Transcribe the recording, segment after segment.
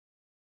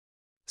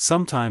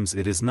Sometimes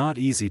it is not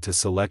easy to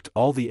select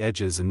all the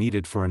edges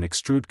needed for an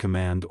extrude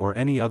command or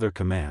any other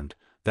command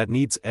that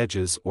needs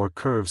edges or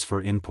curves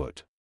for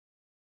input.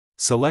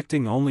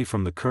 Selecting only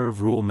from the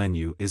curve rule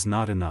menu is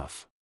not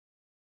enough.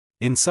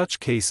 In such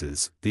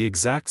cases, the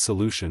exact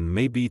solution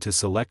may be to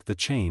select the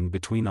chain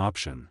between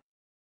option.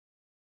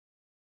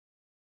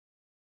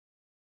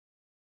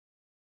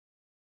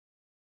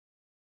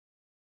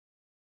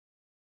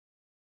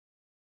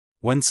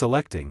 When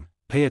selecting,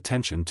 pay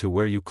attention to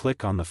where you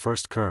click on the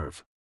first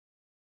curve.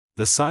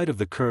 The side of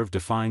the curve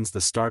defines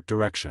the start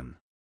direction.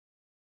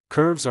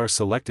 Curves are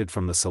selected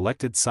from the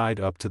selected side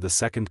up to the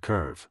second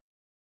curve.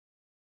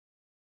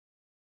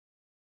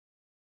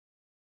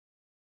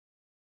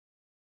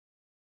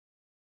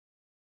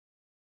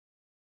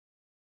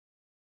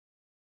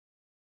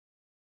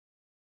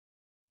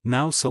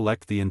 Now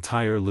select the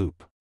entire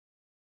loop.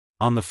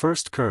 On the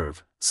first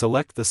curve,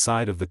 select the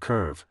side of the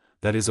curve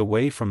that is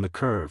away from the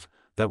curve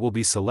that will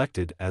be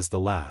selected as the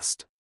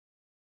last.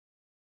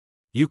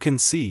 You can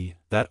see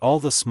that all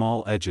the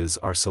small edges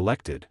are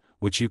selected,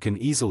 which you can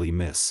easily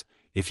miss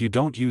if you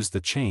don't use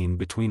the chain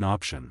between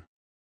option.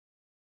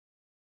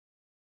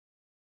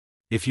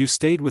 If you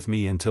stayed with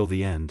me until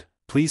the end,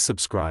 please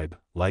subscribe,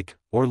 like,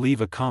 or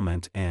leave a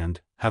comment and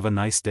have a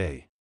nice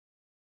day.